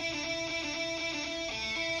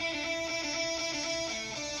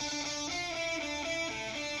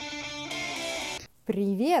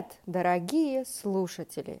Привет, дорогие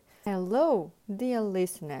слушатели! Hello, dear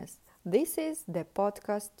listeners! This is the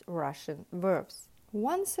podcast Russian Verbs.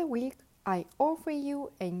 Once a week, I offer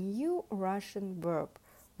you a new Russian verb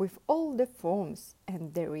with all the forms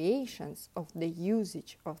and variations of the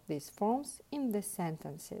usage of these forms in the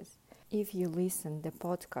sentences. If you listen the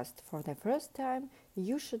podcast for the first time,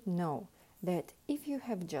 you should know that if you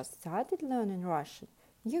have just started learning Russian,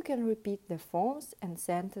 you can repeat the forms and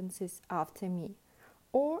sentences after me.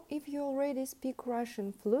 Or if you already speak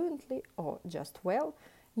Russian fluently or just well,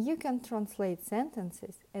 you can translate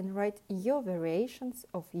sentences and write your variations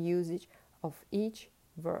of usage of each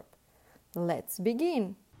verb. Let's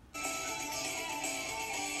begin!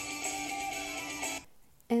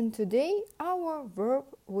 And today our verb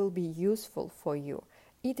will be useful for you.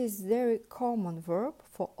 It is a very common verb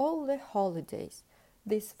for all the holidays.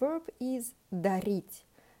 This verb is дарить.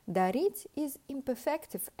 Дарить is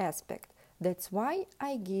imperfective aspect. That's why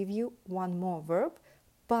I give you one more verb,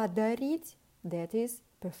 подарить, that is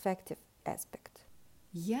perfective aspect.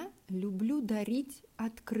 Я люблю дарить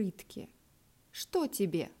открытки. Что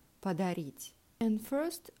тебе подарить? And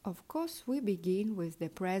first, of course, we begin with the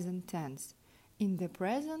present tense. In the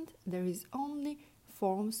present, there is only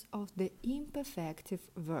forms of the imperfective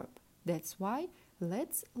verb. That's why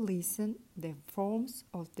let's listen the forms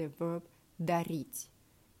of the verb дарить.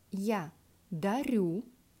 Я дарю,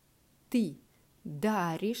 ты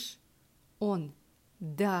даришь, он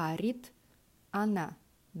дарит, она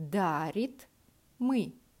дарит,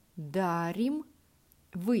 мы дарим,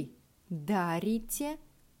 вы дарите,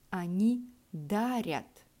 они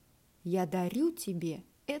дарят. Я дарю тебе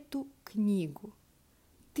эту книгу.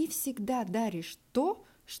 Ты всегда даришь то,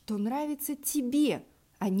 что нравится тебе,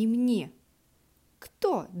 а не мне.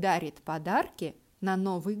 Кто дарит подарки на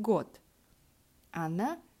Новый год?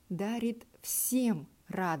 Она дарит всем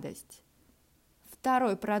радость.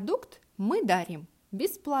 Второй продукт мы дарим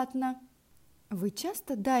бесплатно. Вы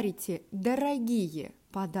часто дарите дорогие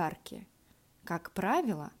подарки. Как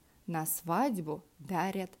правило, на свадьбу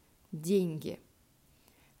дарят деньги.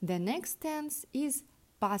 The next tense is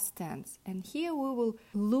past tense, and here we will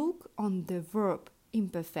look on the verb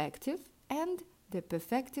imperfective and the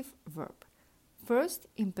perfective verb. First,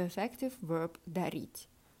 imperfective verb дарить.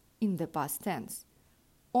 In the past tense.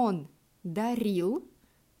 Он дарил,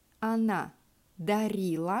 она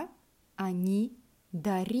дарила, они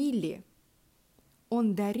дарили.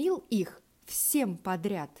 Он дарил их всем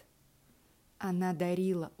подряд. Она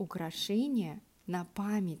дарила украшения на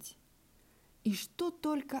память. И что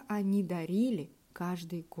только они дарили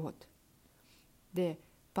каждый год. The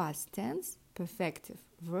past tense perfective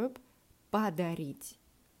verb подарить.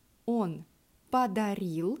 Он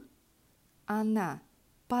подарил, она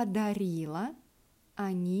подарила,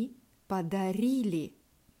 они подарили.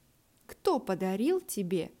 Кто подарил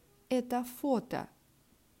тебе это фото?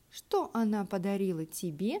 Что она подарила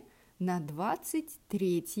тебе на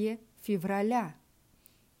 23 февраля?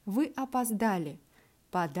 Вы опоздали.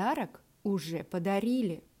 Подарок уже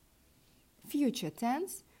подарили. Future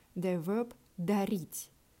tense, the verb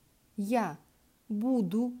дарить. Я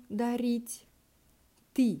буду дарить.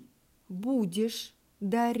 Ты будешь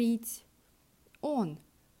дарить. Он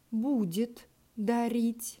будет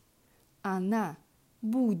дарить. Она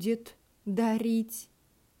будет дарить.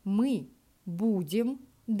 Мы будем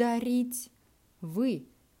дарить. Вы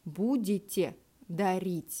будете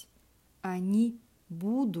дарить. Они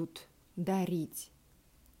будут дарить.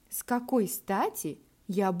 С какой стати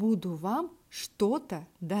я буду вам что-то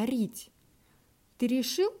дарить? Ты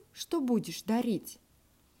решил, что будешь дарить?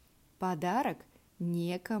 Подарок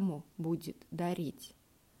некому будет дарить.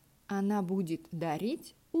 Она будет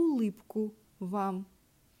дарить улыбку вам.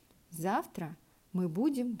 Завтра мы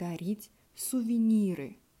будем дарить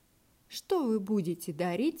сувениры. Что вы будете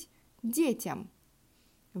дарить детям?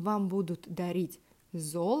 Вам будут дарить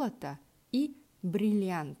золото и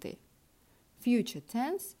бриллианты. Future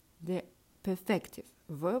tense, the perfective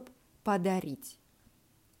verb подарить.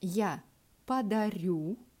 Я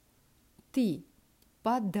подарю, ты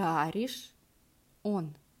подаришь,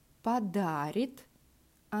 он подарит,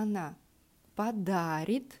 она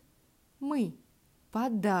подарит, мы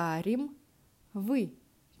подарим, вы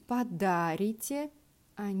подарите,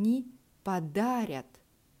 они подарят.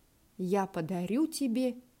 Я подарю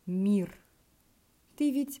тебе мир.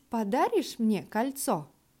 Ты ведь подаришь мне кольцо?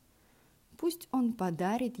 Пусть он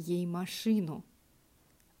подарит ей машину.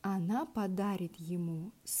 Она подарит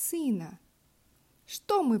ему сына.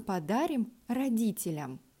 Что мы подарим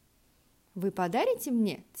родителям? Вы подарите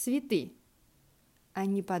мне цветы?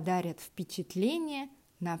 Они подарят впечатление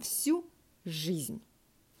на всю жизнь.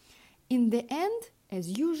 In the end, As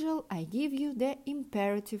usual, I give you the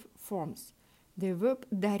imperative forms. The verb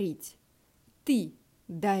дарить. Ты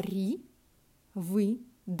дари, вы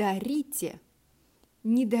дарите.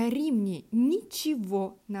 Не дари мне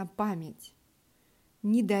ничего на память.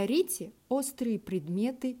 Не дарите острые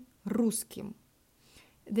предметы русским.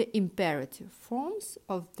 The imperative forms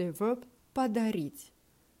of the verb подарить.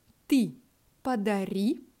 Ты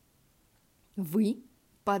подари, вы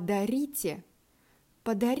подарите.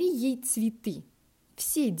 Подари ей цветы.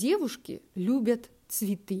 Все девушки любят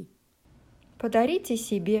цветы. Подарите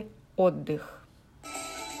себе отдых.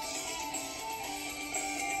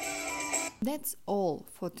 That's all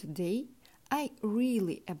for today. I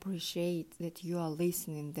really appreciate that you are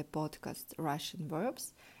listening the podcast Russian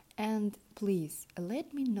Verbs, and please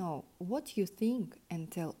let me know what you think and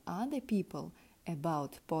tell other people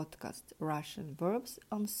about podcast Russian Verbs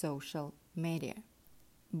on social media.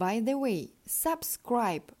 By the way,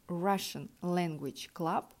 subscribe Russian Language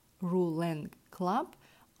Club, Rulang Club,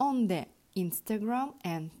 on the Instagram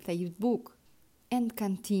and Facebook, and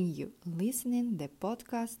continue listening the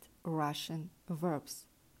podcast Russian Verbs.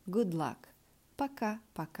 Good luck.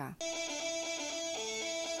 Пока-пока.